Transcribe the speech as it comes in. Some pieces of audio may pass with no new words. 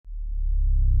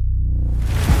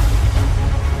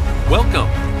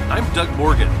Welcome. I'm Doug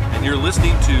Morgan, and you're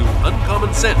listening to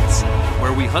Uncommon Sense,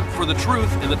 where we hunt for the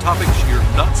truth in the topics you're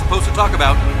not supposed to talk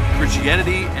about,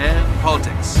 Christianity and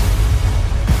politics.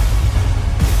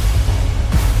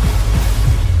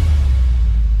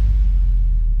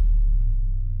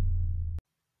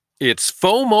 It's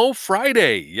FOMO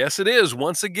Friday. Yes, it is.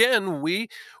 Once again, we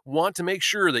want to make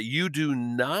sure that you do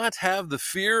not have the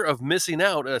fear of missing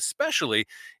out, especially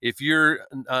if you're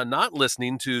not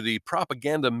listening to the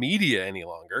propaganda media any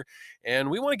longer.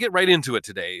 And we want to get right into it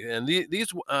today. And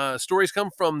these stories come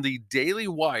from the Daily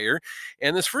Wire.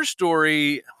 And this first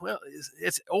story, well,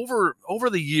 it's over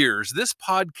the years. This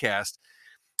podcast,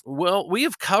 well, we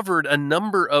have covered a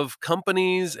number of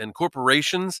companies and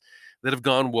corporations that have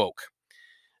gone woke.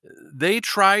 They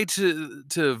try to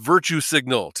virtue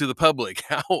signal to the public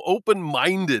how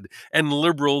open-minded and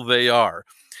liberal they are.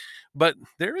 But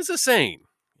there is a saying,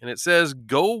 and it says,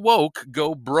 go woke,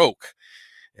 go broke.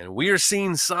 And we are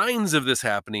seeing signs of this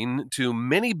happening to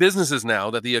many businesses now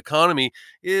that the economy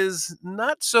is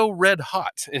not so red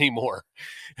hot anymore.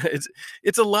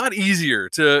 It's a lot easier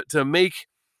to make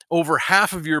over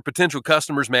half of your potential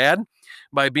customers mad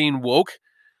by being woke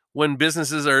when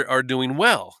businesses are doing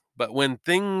well. But when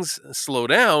things slow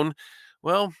down,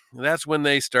 well, that's when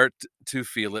they start to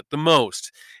feel it the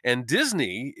most. And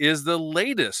Disney is the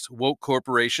latest woke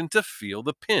corporation to feel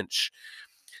the pinch.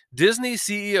 Disney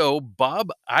CEO Bob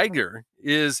Iger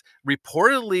is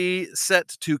reportedly set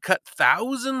to cut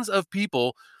thousands of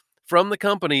people from the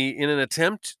company in an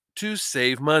attempt to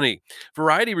save money.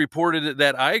 Variety reported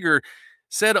that Iger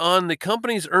said on the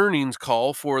company's earnings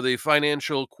call for the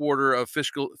financial quarter of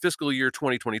fiscal year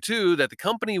 2022 that the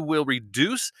company will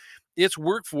reduce its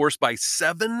workforce by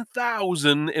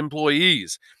 7,000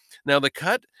 employees. Now, the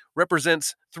cut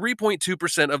represents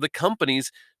 3.2% of the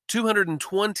company's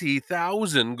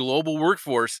 220,000 global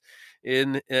workforce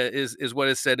is what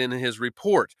is said in his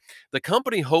report. The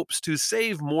company hopes to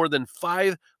save more than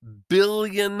 $5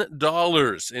 billion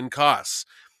in costs,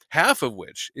 half of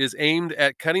which is aimed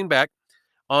at cutting back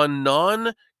on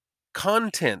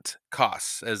non-content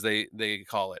costs, as they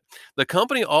call it. The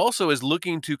company also is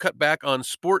looking to cut back on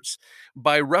sports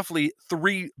by roughly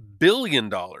 $3 billion.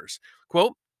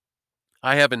 Quote,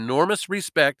 I have enormous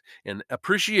respect and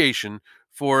appreciation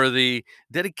for the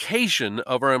dedication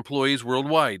of our employees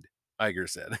worldwide, Iger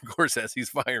said, of course, as he's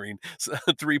firing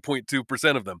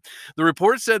 3.2% of them. The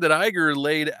report said that Iger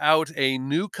laid out a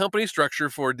new company structure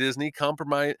for Disney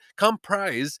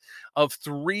comprised of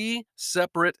three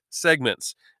separate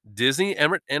segments: Disney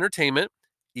Entertainment,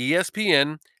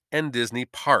 ESPN, and Disney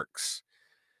Parks.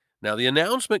 Now, the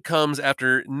announcement comes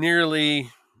after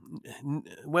newly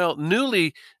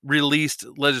released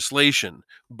legislation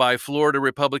by Florida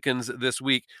Republicans this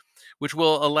week, which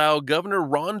will allow Governor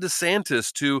Ron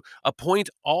DeSantis to appoint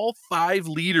all 5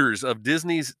 leaders of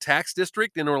Disney's tax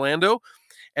district in Orlando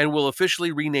and will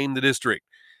officially rename the district.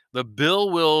 The bill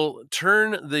will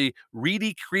turn the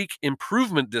Reedy Creek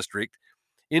Improvement District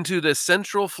into the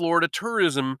Central Florida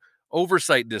Tourism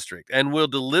Oversight District and will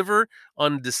deliver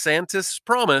on DeSantis'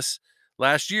 promise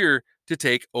last year to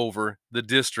take over the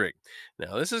district.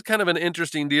 Now, this is kind of an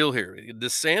interesting deal here.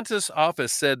 DeSantis'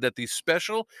 office said that the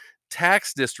special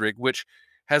tax district, which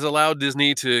has allowed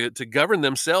Disney to govern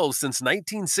themselves since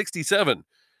 1967,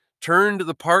 turned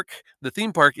the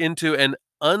theme park into an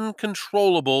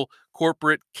uncontrollable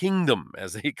corporate kingdom,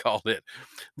 as they called it.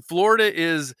 Florida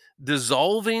is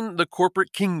dissolving the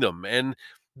corporate kingdom and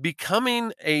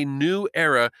becoming a new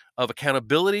era of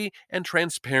accountability and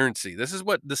transparency. This is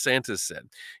what DeSantis said.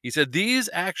 He said, these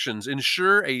actions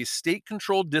ensure a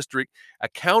state-controlled district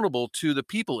accountable to the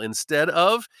people instead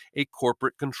of a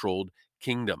corporate-controlled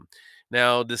kingdom.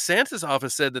 Now, DeSantis'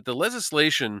 office said that the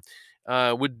legislation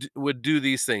would do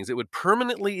these things. It would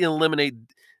permanently eliminate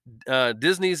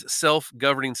Disney's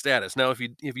self-governing status. Now, if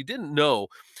you didn't know,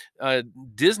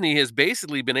 Disney has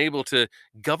basically been able to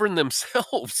govern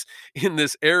themselves in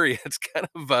this area. It's kind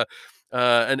of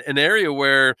an area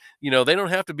where they don't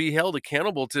have to be held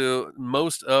accountable to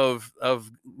most of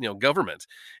government,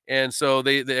 and so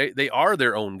they are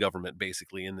their own government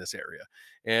basically in this area,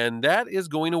 and that is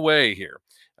going away here.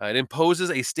 It imposes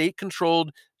a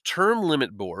state-controlled term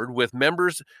limit board with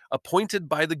members appointed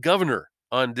by the governor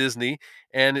on Disney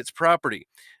and its property,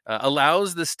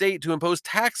 allows the state to impose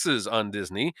taxes on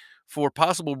Disney for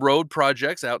possible road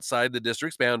projects outside the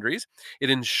district's boundaries. It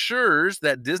ensures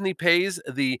that Disney pays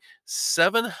the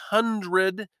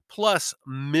 $700+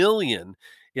 million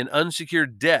in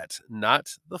unsecured debt,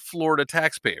 not the Florida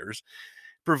taxpayers,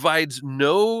 provides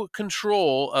no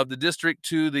control of the district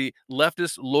to the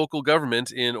leftist local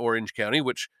government in Orange County,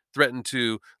 which threatened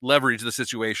to leverage the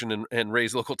situation and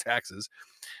raise local taxes.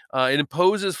 It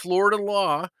imposes Florida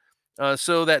law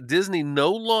so that Disney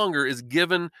no longer is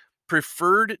given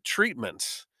preferred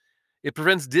treatment. It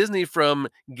prevents Disney from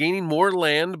gaining more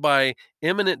land by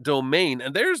eminent domain.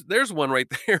 And there's one right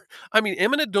there. I mean,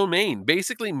 eminent domain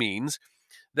basically means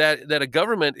that a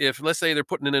government, if let's say they're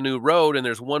putting in a new road and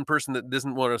there's one person that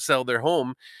doesn't want to sell their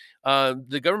home,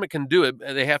 the government can do it.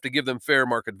 They have to give them fair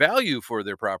market value for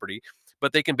their property,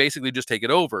 but they can basically just take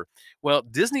it over. Well,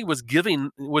 Disney was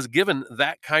given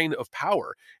that kind of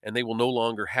power, and they will no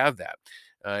longer have that.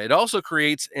 It also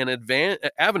creates an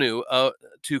avenue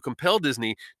to compel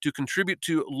Disney to contribute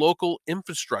to local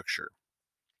infrastructure.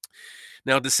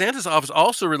 Now, DeSantis' office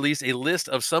also released a list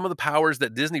of some of the powers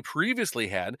that Disney previously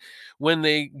had when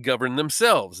they governed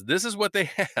themselves. This is what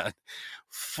they had: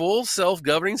 full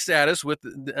self-governing status with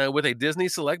a Disney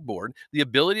Select Board, the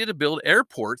ability to build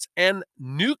airports and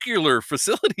nuclear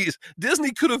facilities.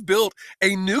 Disney could have built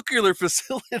a nuclear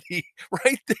facility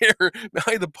right there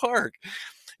behind the park.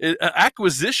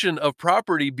 Acquisition of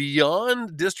property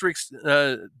beyond district's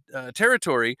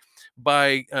territory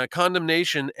by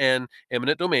condemnation and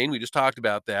eminent domain. We just talked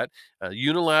about that.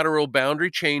 Unilateral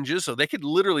boundary changes, so they could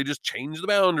literally just change the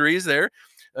boundaries there.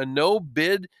 No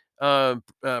bid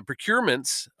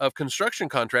procurements of construction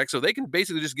contracts, so they can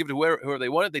basically just give it to whoever they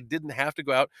wanted. They didn't have to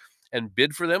go out and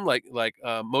bid for them like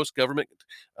most governments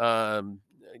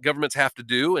have to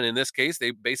do. And in this case,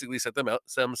 they basically set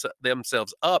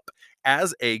themselves up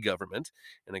as a government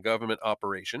and a government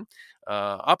operation.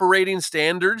 Operating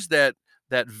standards that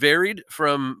varied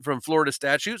from Florida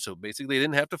statute. So basically, they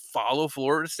didn't have to follow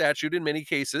Florida statute in many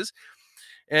cases,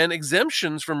 and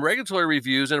exemptions from regulatory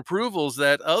reviews and approvals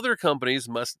that other companies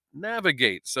must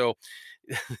navigate. So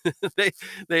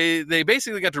they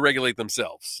basically got to regulate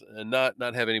themselves and not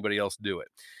have anybody else do it.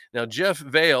 Now, Jeff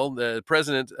Vail, the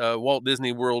president of Walt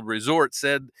Disney World Resort,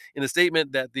 said in a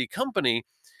statement that the company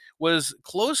was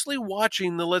closely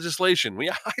watching the legislation.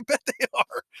 I bet they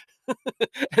are.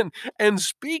 And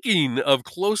speaking of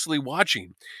closely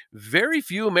watching, very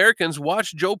few Americans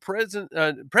watched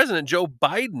President Joe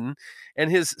Biden and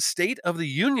his State of the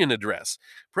Union address.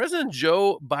 President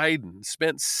Joe Biden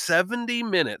spent 70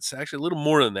 minutes, actually a little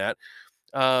more than that,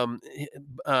 um,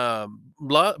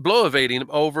 blow evading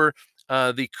over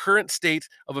the current state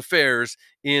of affairs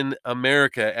in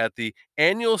America at the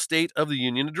annual State of the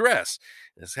Union address.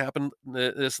 This happened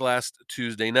this last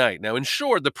Tuesday night. Now, in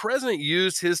short, the president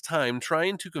used his time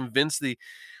trying to convince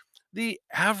the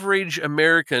average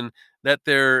American that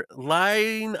their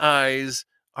lying eyes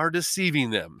are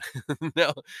deceiving them.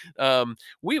 Now,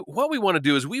 we what we want to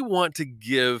do is we want to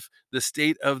give the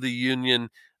State of the Union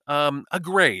a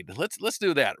grade. Let's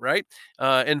do that, right?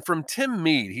 And from Tim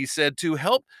Mead, he said to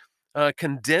help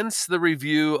condense the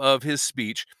review of his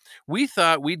speech, we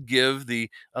thought we'd give the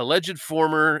alleged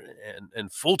former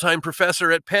and full-time professor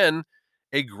at Penn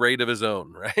a grade of his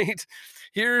own, right?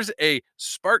 Here's a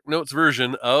Spark Notes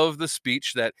version of the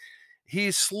speech that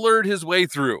he slurred his way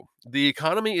through. The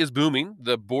economy is booming.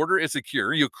 The border is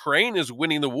secure. Ukraine is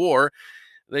winning the war.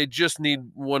 They just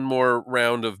need one more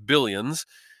round of billions.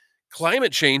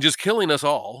 Climate change is killing us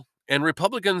all. And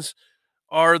Republicans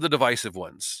are the divisive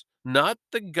ones, not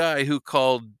the guy who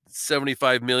called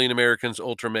 75 million Americans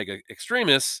ultra mega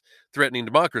extremists threatening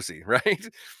democracy, right?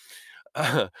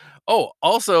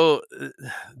 Also,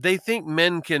 they think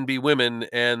men can be women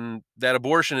and that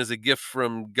abortion is a gift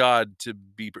from God to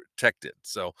be protected.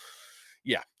 So,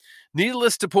 yeah,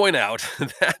 needless to point out,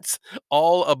 that's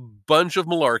all a bunch of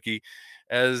malarkey,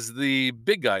 as the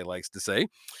big guy likes to say.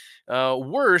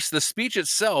 Worse, the speech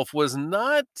itself was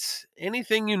not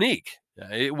anything unique.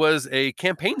 It was a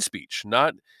campaign speech,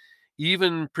 not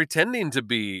even pretending to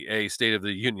be a State of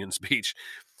the Union speech.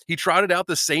 He trotted out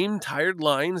the same tired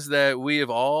lines that we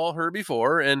have all heard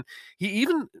before, and he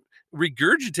even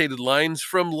regurgitated lines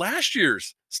from last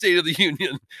year's State of the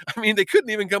Union. I mean, they couldn't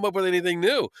even come up with anything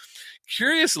new.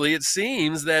 Curiously, it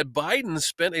seems that Biden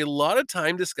spent a lot of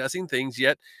time discussing things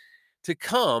yet to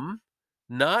come,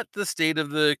 not the state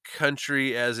of the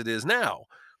country as it is now.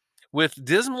 With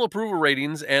dismal approval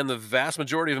ratings and the vast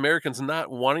majority of Americans not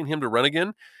wanting him to run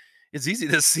again, it's easy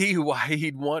to see why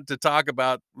he'd want to talk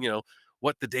about,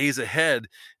 what the days ahead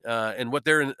and what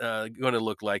they're going to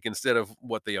look like instead of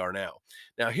what they are now.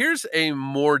 Now, here's a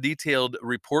more detailed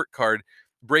report card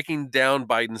breaking down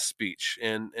Biden's speech,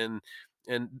 and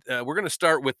we're going to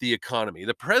start with the economy.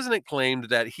 The president claimed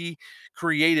that he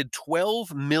created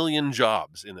 12 million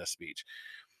jobs in this speech.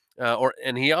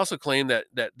 And he also claimed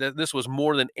that this was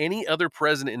more than any other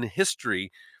president in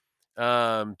history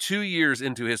 2 years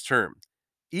into his term.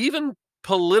 Even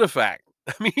PolitiFact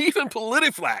I mean, even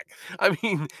PolitiFlack. I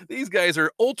mean, these guys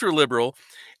are ultra liberal,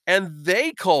 and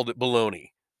they called it baloney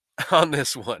on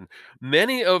this one.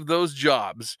 Many of those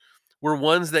jobs were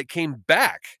ones that came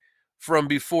back from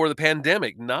before the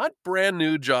pandemic, not brand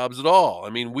new jobs at all. I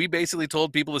mean, we basically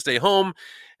told people to stay home,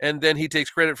 and then he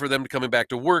takes credit for them coming back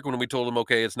to work when we told him,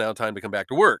 okay, it's now time to come back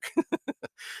to work.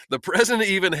 The president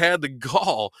even had the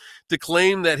gall to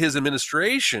claim that his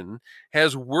administration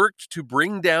has worked to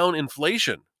bring down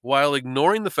inflation while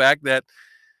ignoring the fact that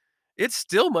it's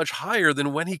still much higher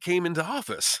than when he came into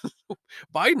office.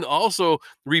 Biden also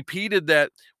repeated that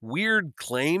weird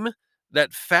claim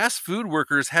that fast food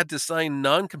workers had to sign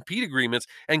non-compete agreements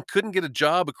and couldn't get a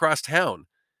job across town.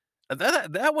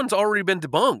 That one's already been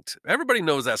debunked. Everybody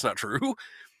knows that's not true.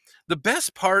 The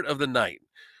best part of the night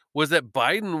was that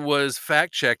Biden was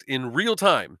fact-checked in real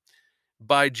time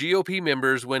by GOP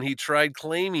members when he tried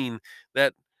claiming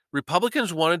that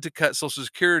Republicans wanted to cut Social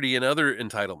Security and other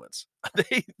entitlements.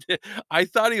 They, I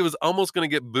thought he was almost going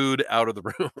to get booed out of the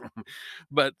room.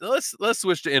 But let's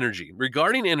switch to energy.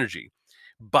 Regarding energy,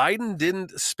 Biden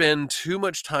didn't spend too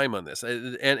much time on this,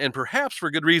 and perhaps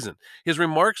for good reason. His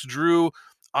remarks drew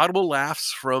audible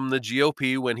laughs from the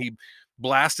GOP when he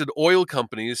blasted oil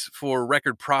companies for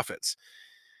record profits.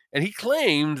 And he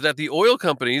claimed that the oil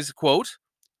companies, quote,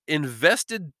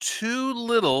 invested too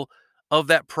little of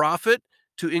that profit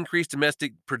to increase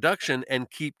domestic production and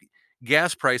keep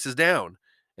gas prices down.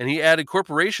 And he added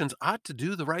corporations ought to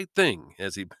do the right thing,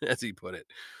 as he as he put it.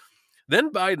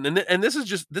 Then Biden, and this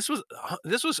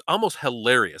was almost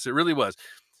hilarious. It really was.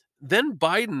 Then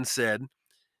Biden said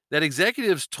that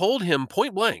executives told him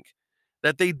point blank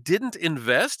that they didn't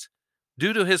invest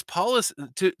due to his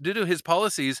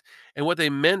policies and what they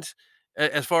meant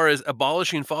as far as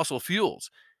abolishing fossil fuels.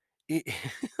 He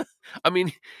I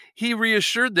mean, he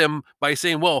reassured them by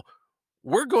saying, "Well,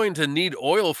 we're going to need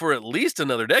oil for at least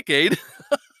another decade."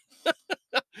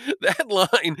 That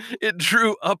line, it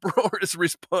drew uproarious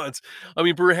response. I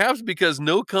mean, perhaps because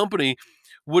no company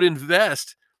would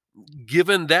invest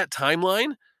given that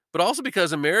timeline, but also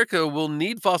because America will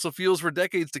need fossil fuels for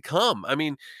decades to come. I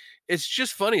mean, it's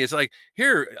just funny. It's like,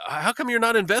 here, how come you're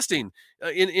not investing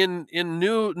in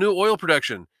new oil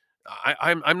production?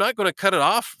 I'm not going to cut it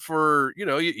off for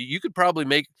you could probably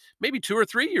make maybe 2 or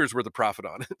 3 years worth of profit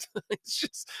on it. It's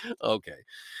just okay.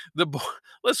 The bo-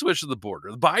 let's switch to the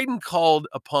border. Biden called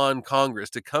upon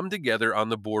Congress to come together on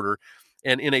the border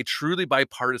and in a truly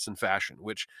bipartisan fashion,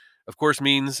 which of course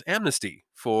means amnesty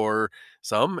for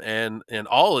some and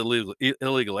all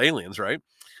illegal aliens, right?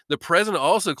 The president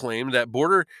also claimed that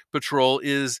border patrol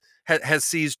has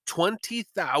seized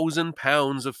 20,000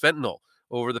 pounds of fentanyl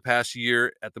over the past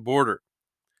year at the border.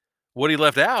 What he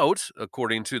left out,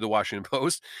 according to the Washington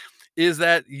Post, is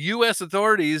that U.S.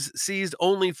 authorities seized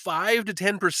only 5 to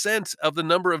 10% of the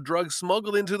number of drugs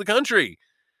smuggled into the country.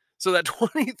 So that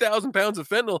 20,000 pounds of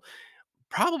fentanyl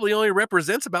probably only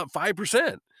represents about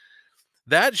 5%.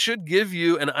 That should give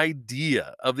you an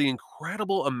idea of the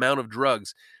incredible amount of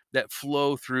drugs that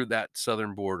flow through that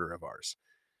southern border of ours.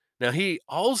 Now, he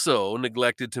also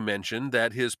neglected to mention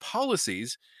that his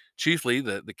policies, chiefly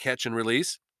the catch and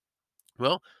release,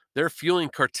 well, they're fueling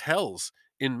cartels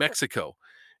in Mexico.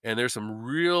 And there's some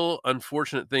real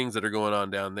unfortunate things that are going on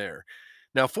down there.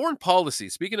 Now, foreign policy,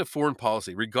 speaking of foreign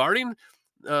policy, regarding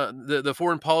the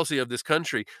foreign policy of this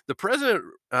country, the president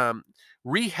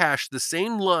rehashed the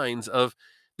same lines of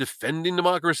defending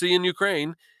democracy in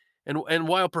Ukraine. And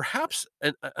while perhaps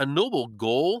a noble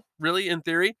goal, really, in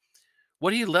theory,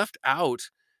 what he left out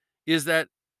is that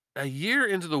a year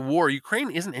into the war, Ukraine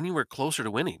isn't anywhere closer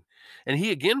to winning. And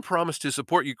he again promised to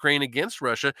support Ukraine against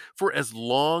Russia for as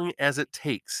long as it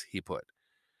takes, he put.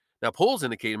 Now, polls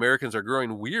indicate Americans are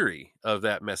growing weary of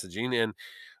that messaging and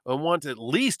want at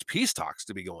least peace talks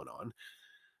to be going on.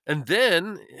 And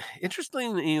then,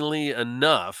 interestingly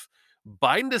enough,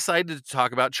 Biden decided to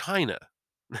talk about China.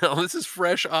 Now, this is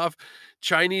fresh off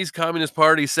Chinese Communist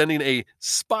Party sending a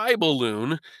spy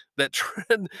balloon that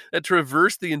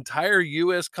traversed the entire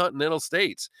U.S. continental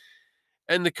states.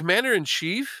 And the commander in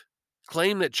chief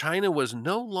claimed that China was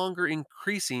no longer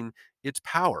increasing its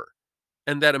power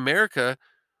and that America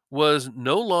was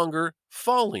no longer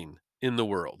falling in the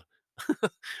world.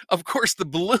 Of course, the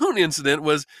balloon incident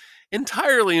was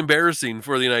entirely embarrassing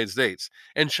for the United States,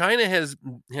 and China has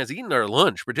eaten our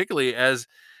lunch, particularly as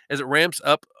it ramps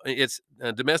up its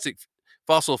domestic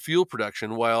fossil fuel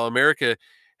production, while America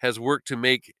has worked to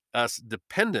make us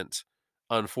dependent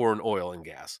on foreign oil and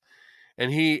gas.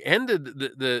 And he ended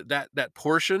that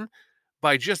portion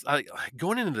by just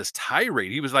going into this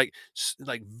tirade. He was like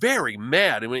very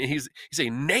mad, and when he's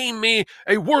saying, "Name me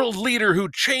a world leader who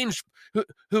changed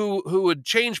who would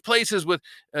change places with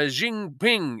Xi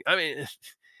Jinping. I mean,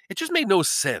 it just made no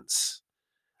sense.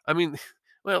 I mean,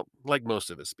 well, like most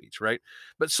of his speech, right?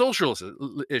 But social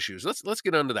issues. Let's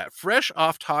get onto that. Fresh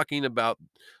off talking about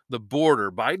the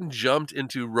border, Biden jumped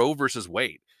into Roe versus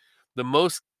Wade, the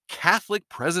most Catholic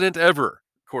president ever,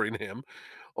 according to him,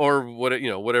 or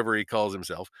whatever he calls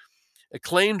himself. It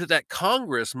claimed that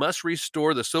Congress must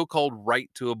restore the so-called right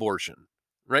to abortion.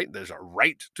 Right? There's a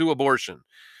right to abortion.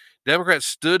 Democrats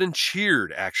stood and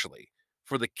cheered, actually,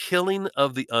 for the killing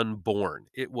of the unborn.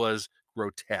 It was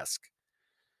grotesque.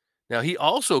 Now, he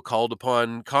also called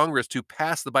upon Congress to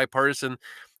pass the Bipartisan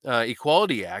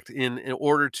Equality Act in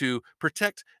order to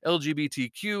protect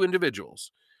LGBTQ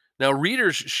individuals. Now,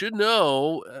 readers should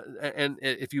know, and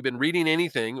if you've been reading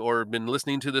anything or been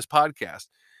listening to this podcast,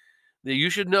 that you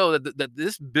should know that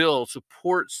this bill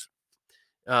supports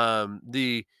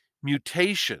the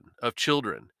mutation of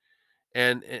children,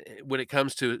 and when it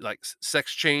comes to like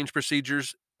sex change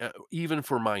procedures, even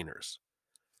for minors,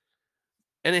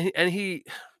 and he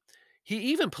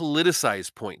even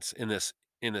politicized points in this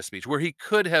speech where he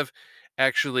could have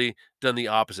actually done the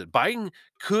opposite. Biden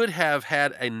could have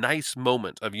had a nice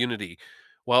moment of unity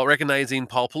while recognizing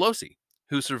Paul Pelosi,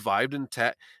 who survived an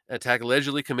attack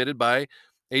allegedly committed by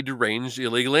a deranged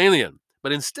illegal alien.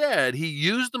 But instead, he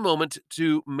used the moment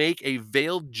to make a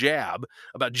veiled jab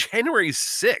about January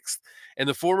 6th and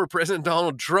the former President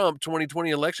Donald Trump 2020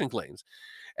 election claims,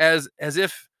 as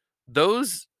if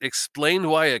those explained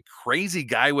why a crazy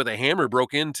guy with a hammer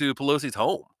broke into Pelosi's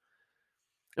home.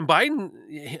 And Biden,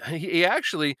 he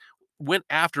actually went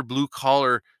after blue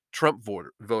collar Trump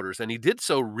voters, and he did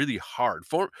so really hard.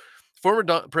 Former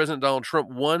President Donald Trump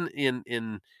won in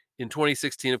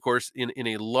 2016, of course, in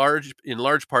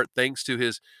large part thanks to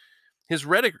his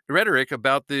rhetoric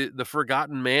about the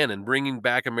forgotten man and bringing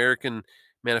back American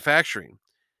manufacturing.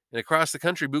 And across the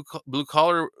country, blue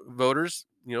collar voters,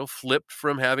 flipped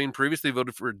from having previously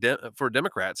voted for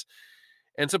Democrats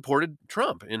and supported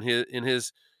Trump in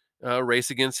his race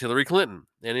against Hillary Clinton.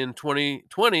 And in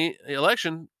 2020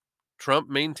 election, Trump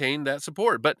maintained that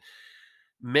support, but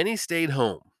many stayed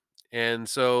home. And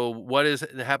so, what is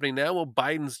happening now? Well,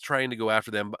 Biden's trying to go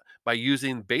after them by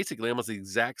using basically almost the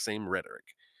exact same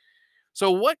rhetoric.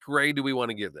 So, what grade do we want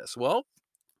to give this? Well,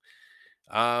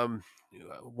 um,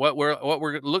 what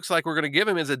we're looks like we're going to give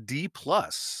him is a D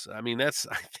plus. I mean, that's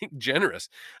I think generous.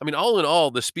 I mean, all in all,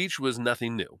 the speech was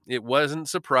nothing new. It wasn't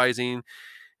surprising.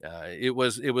 It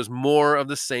was more of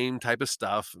the same type of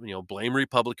stuff. Blame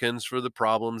Republicans for the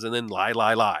problems and then lie,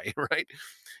 right?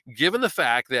 Given the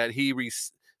fact that he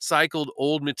recycled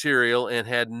old material and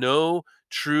had no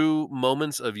true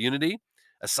moments of unity,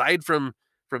 aside from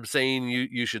saying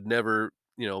you should never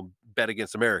bet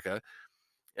against America,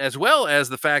 as well as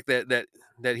the fact that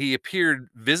he appeared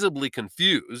visibly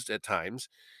confused at times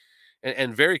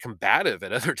and very combative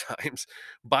at other times,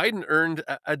 Biden earned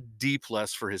a D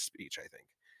plus for his speech, I think.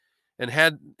 And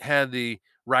had the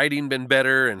writing been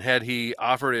better, and had he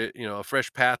offered a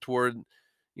fresh path toward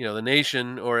the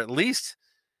nation, or at least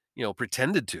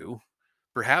pretended to,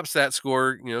 perhaps that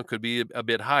score could be a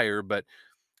bit higher. But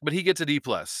he gets a D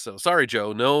plus. So sorry,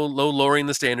 Joe, no lowering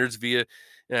the standards via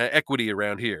equity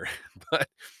around here. but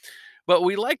but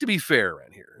we like to be fair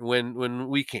around here when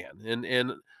we can.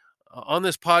 And on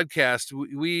this podcast,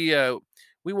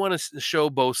 we want to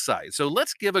show both sides. So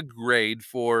let's give a grade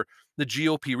for the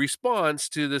GOP response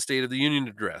to the State of the Union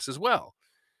address as well.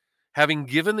 Having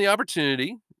given the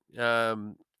opportunity,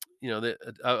 of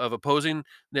opposing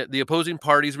the opposing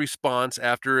party's response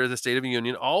after the State of the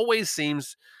Union always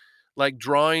seems like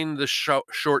drawing the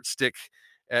short stick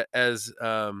as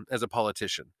a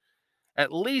politician.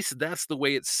 At least that's the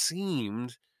way it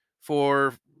seemed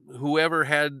for whoever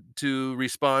had to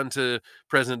respond to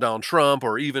President Donald Trump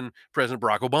or even President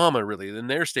Barack Obama, really, in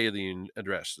their State of the Union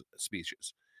address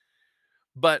speeches.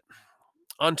 But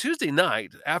on Tuesday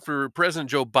night, after President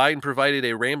Joe Biden provided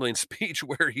a rambling speech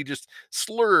where he just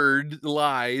slurred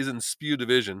lies and spewed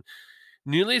division,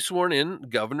 newly sworn in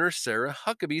Governor Sarah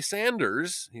Huckabee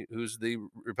Sanders, who's the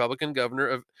Republican governor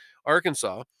of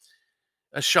Arkansas,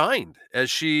 shined as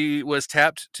she was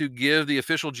tapped to give the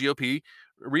official GOP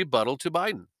rebuttal to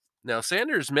Biden. Now,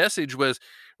 Sanders' message was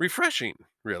refreshing,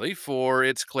 really, for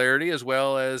its clarity as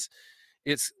well as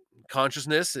its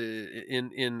consciousness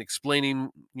in explaining,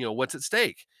 what's at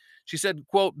stake. She said,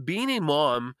 quote, "Being a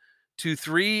mom to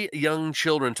three young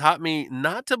children taught me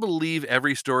not to believe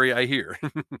every story I hear.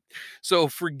 So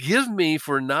forgive me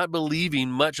for not believing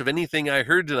much of anything I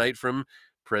heard tonight from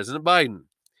President Biden."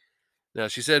 Now,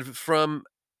 she said, from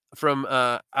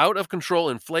out of control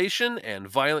inflation and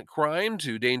violent crime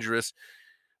to dangerous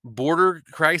border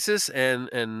crisis and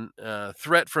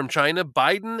threat from China,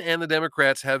 Biden and the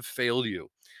Democrats have failed you.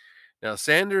 Now,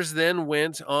 Sanders then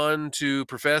went on to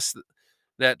profess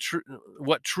that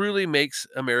what truly makes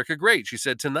America great. She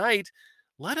said, "Tonight,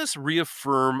 let us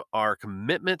reaffirm our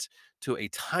commitment to a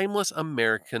timeless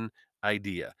American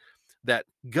idea that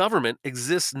government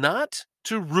exists not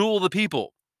to rule the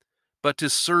people, but to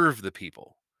serve the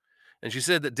people." And she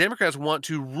said that Democrats want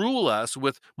to rule us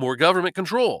with more government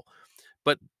control,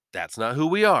 but that's not who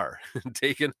we are.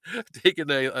 taking taking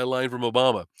a line from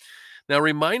Obama. Now,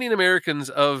 reminding Americans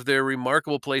of their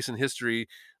remarkable place in history,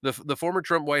 the former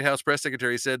Trump White House press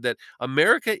secretary said that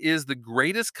America is the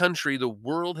greatest country the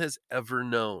world has ever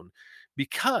known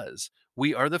because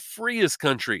we are the freest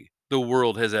country the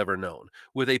world has ever known,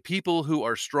 with a people who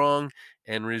are strong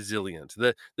and resilient.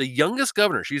 The youngest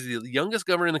governor, she's the youngest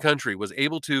governor in the country, was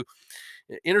able to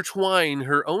intertwine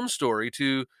her own story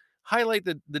to highlight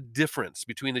the difference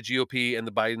between the GOP and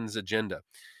the Biden's agenda.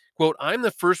 Quote, "I'm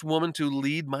the first woman to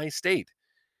lead my state.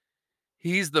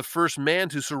 He's the first man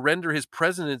to surrender his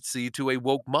presidency to a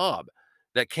woke mob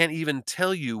that can't even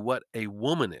tell you what a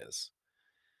woman is."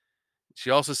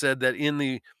 She also said that in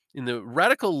the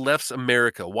radical left's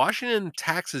America, Washington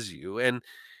taxes you and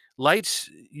lights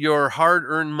your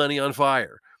hard-earned money on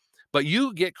fire. But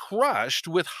you get crushed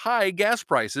with high gas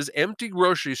prices, empty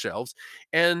grocery shelves,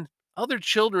 and other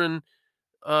children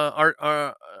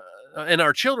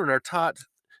our children are taught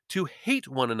to hate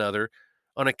one another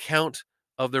on account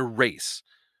of their race,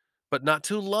 but not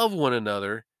to love one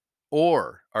another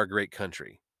or our great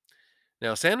country.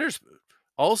 Now, Sanders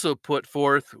also put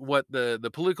forth what the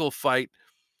political fight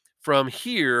from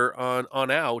here on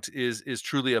out is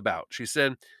truly about. She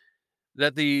said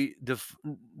that the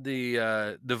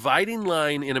dividing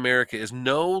line in America is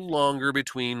no longer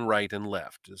between right and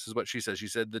left. This is what she said. She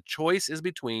said the choice is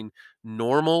between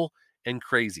normal and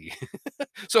crazy.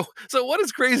 So what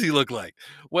does crazy look like?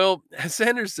 Well, as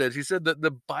Sanders said, she said that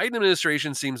the Biden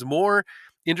administration seems more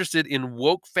interested in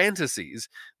woke fantasies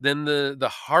than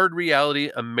the hard reality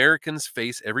Americans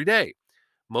face every day.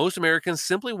 Most Americans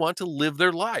simply want to live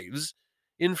their lives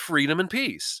in freedom and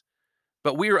peace.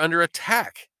 But we are under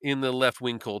attack in the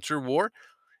left-wing culture war,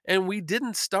 and we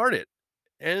didn't start it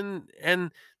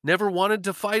and never wanted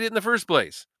to fight it in the first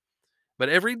place. But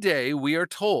every day we are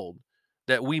told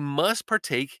that we must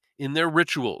partake in their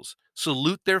rituals,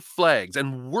 salute their flags,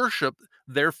 and worship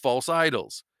their false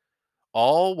idols,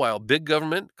 all while big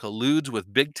government colludes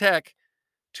with big tech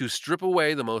to strip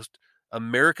away the most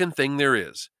American thing there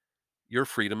is, your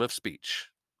freedom of speech.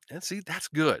 And see, that's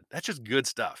good. That's just good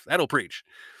stuff. That'll preach.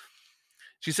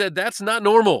 She said, "That's not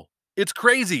normal. It's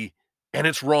crazy and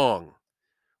it's wrong."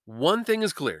 One thing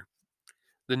is clear: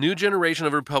 the new generation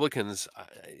of Republicans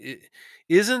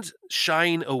isn't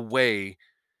shying away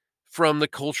from the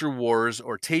culture wars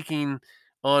or taking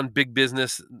on big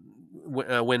business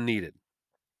when needed.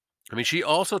 I mean, she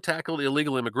also tackled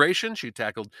illegal immigration, she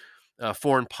tackled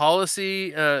foreign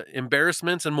policy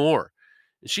embarrassments, and more.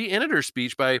 She ended her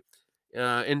speech by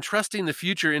entrusting the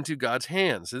future into God's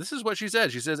hands. So this is what she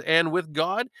says. She says, "And with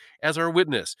God as our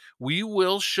witness, we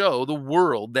will show the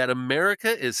world that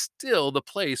America is still the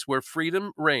place where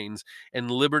freedom reigns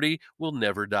and liberty will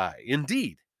never die."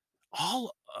 Indeed,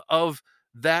 all of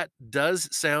that does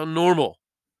sound normal,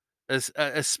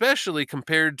 especially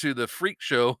compared to the freak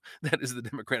show that is the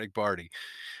Democratic Party.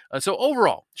 So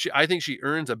overall, I think she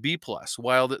earns a B plus.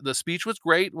 While the speech was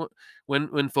great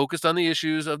when focused on the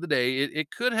issues of the day, it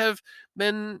could have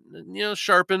been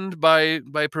sharpened by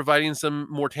providing some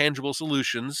more tangible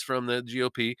solutions from the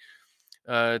GOP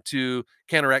to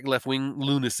counteract left wing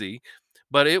lunacy.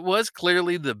 But it was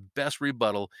clearly the best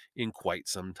rebuttal in quite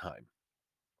some time.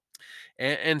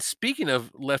 And speaking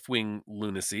of left wing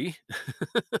lunacy,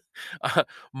 uh,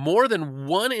 more than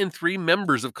 1 in 3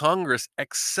 members of Congress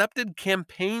accepted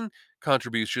campaign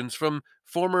contributions from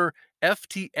former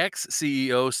FTX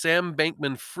CEO Sam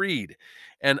Bankman Fried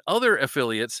and other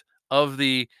affiliates of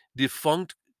the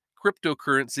defunct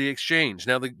cryptocurrency exchange.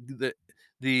 Now,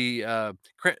 the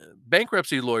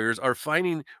bankruptcy lawyers are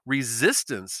finding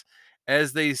resistance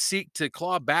as they seek to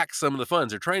claw back some of the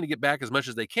funds. They're trying to get back as much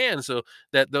as they can so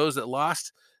that those that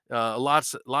lost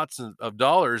lots of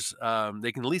dollars,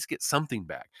 they can at least get something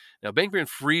back. Now,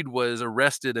 Bankman-Fried was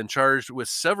arrested and charged with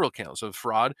several counts of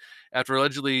fraud after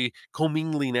allegedly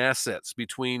commingling assets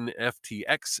between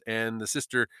FTX and the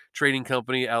sister trading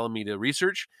company Alameda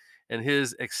Research. And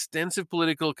his extensive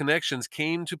political connections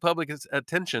came to public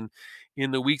attention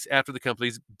in the weeks after the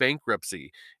company's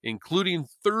bankruptcy, including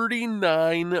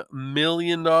 $39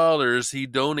 million he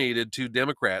donated to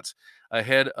Democrats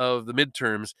ahead of the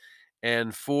midterms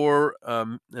and 4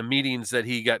 meetings that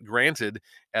he got granted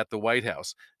at the White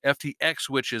House. FTX,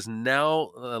 which is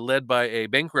now led by a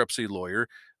bankruptcy lawyer,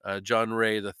 John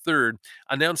Ray III,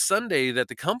 announced Sunday that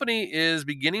the company is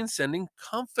beginning sending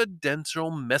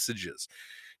confidential messages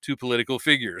to political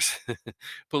figures,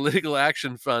 political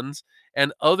action funds,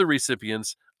 and other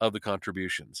recipients of the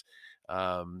contributions.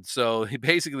 So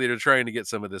basically, they're trying to get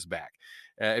some of this back.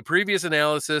 A previous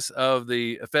analysis of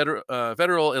the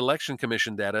Federal Election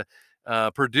Commission data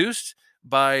produced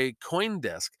by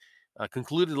CoinDesk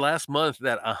concluded last month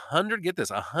that 100, get this,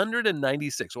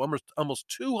 196, so almost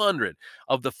 200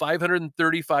 of the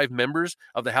 535 members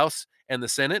of the House and the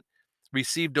Senate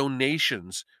received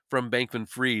donations from Bankman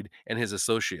Fried and his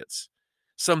associates.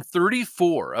 Some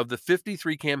 34 of the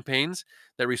 53 campaigns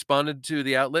that responded to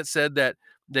the outlet said that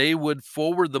they would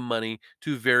forward the money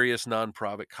to various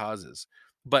nonprofit causes.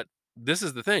 But this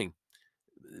is the thing,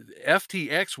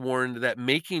 FTX warned that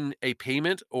making a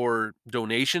payment or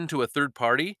donation to a third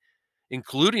party,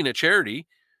 including a charity,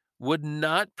 would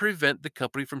not prevent the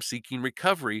company from seeking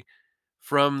recovery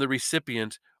from the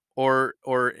recipient or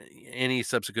any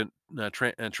subsequent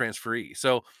transferee.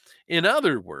 So, in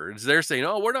other words, they're saying,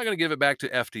 "Oh, we're not going to give it back to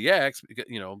FTX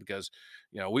because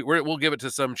we'll give it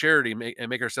to some charity and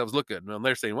make ourselves look good." And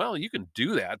they're saying, "Well, you can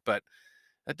do that, but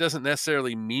that doesn't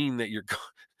necessarily mean that you're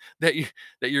that you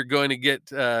that you're going to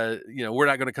get we're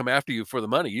not going to come after you for the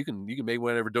money. You can make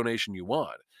whatever donation you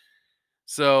want."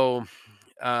 So,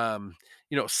 um,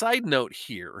 side note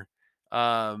here,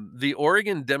 the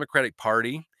Oregon Democratic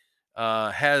Party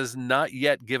has not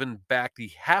yet given back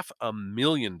the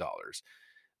 $500,000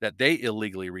 that they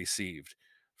illegally received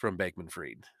from Bankman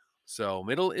Fried. So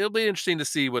it'll be interesting to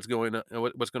see what's going on,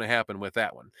 what's going to happen with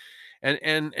that one.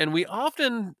 And we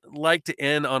often like to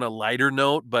end on a lighter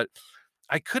note, but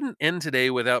I couldn't end today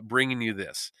without bringing you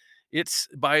this. It's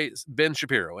by Ben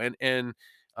Shapiro,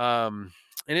 um,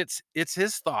 and it's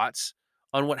his thoughts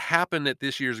on what happened at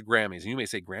this year's Grammys. And you may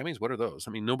say, Grammys, what are those?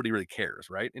 I mean, nobody really cares,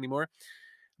 right, anymore.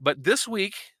 But this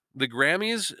week, the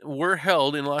Grammys were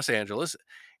held in Los Angeles,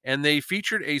 and they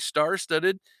featured a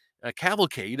star-studded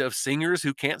cavalcade of singers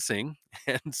who can't sing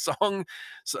and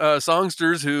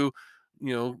songsters who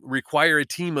require a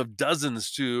team of dozens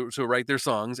to write their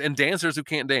songs, and dancers who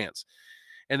can't dance.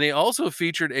 And they also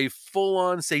featured a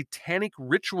full-on satanic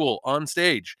ritual on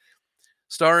stage,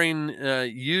 starring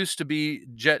used to be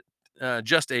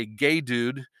just a gay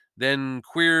dude, then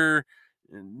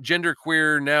gender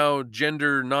queer, now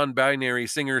gender non-binary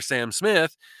singer Sam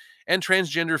Smith, and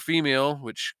transgender female,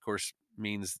 which of course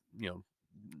means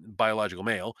biological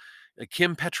male,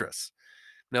 Kim Petras.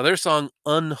 Now their song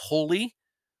 "Unholy"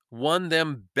 won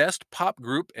them Best Pop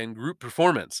Group and Group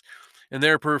Performance. And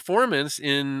their performance,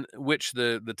 in which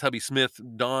the Tubby Smith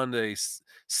donned a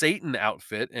Satan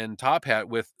outfit and top hat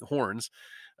with horns,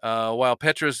 while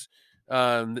Petras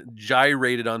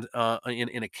gyrated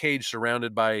in a cage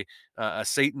surrounded by a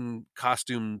Satan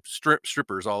costume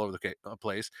strippers all over the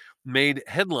place, made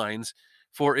headlines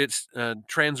for its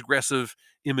transgressive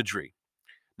imagery.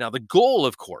 Now, the goal,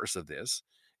 of course, of this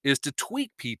is to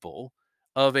tweak people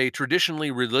of a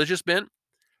traditionally religious bent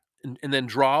and then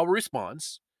draw a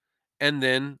response and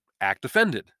then act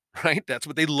offended, right? That's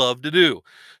what they love to do.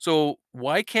 So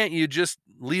why can't you just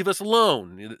leave us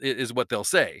alone? Is what they'll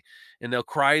say, and they'll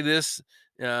cry this.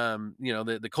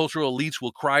 The cultural elites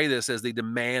will cry this as they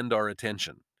demand our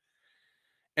attention,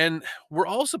 and we're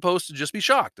all supposed to just be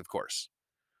shocked. Of course,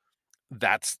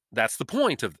 that's the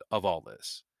point of all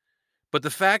this. But the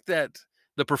fact that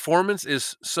the performance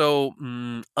is so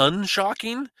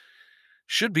unshocking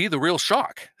should be the real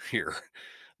shock here.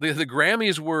 The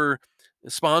Grammys were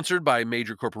sponsored by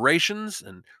major corporations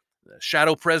and the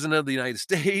shadow president of the United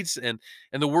States and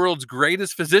the world's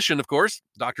greatest physician, of course,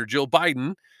 Dr. Jill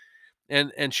Biden,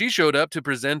 and she showed up to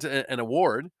present an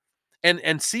award, and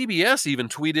CBS even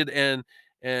tweeted and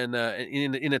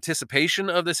in anticipation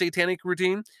of the satanic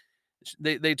routine,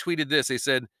 they tweeted this. They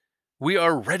said, "We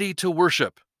are ready to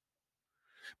worship."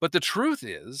 But the truth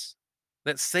is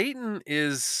that Satan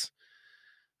is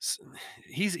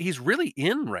he's really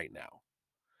in right now.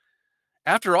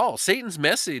 After all, Satan's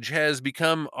message has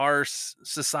become our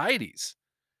society's.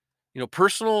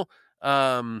 Personal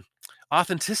um,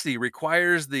 authenticity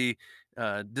requires the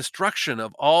destruction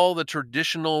of all the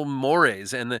traditional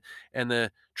mores and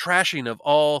the trashing of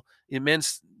all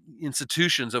immense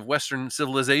institutions of Western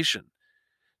civilization.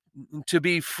 To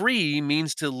be free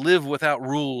means to live without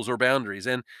rules or boundaries,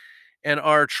 and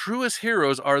our truest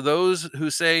heroes are those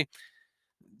who say,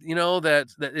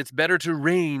 that it's better to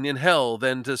reign in hell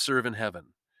than to serve in heaven.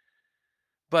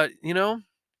 But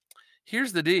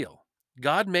here's the deal.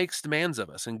 God makes demands of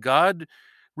us, and God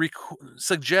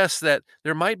suggests that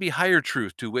there might be higher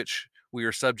truth to which we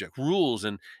are subject, rules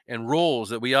and roles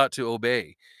that we ought to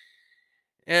obey.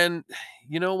 And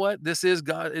you know what? This is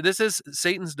God. This is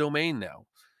Satan's domain now.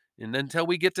 And until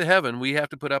we get to heaven, we have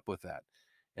to put up with that.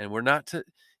 And we're not to,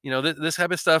 this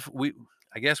type of stuff.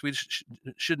 I guess we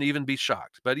shouldn't even be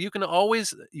shocked. But you can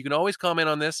always comment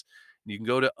on this. You can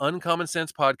go to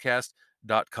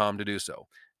uncommonsensepodcast.com to do so.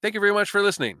 Thank you very much for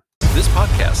listening. This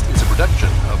podcast is a production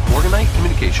of Morganite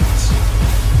Communications.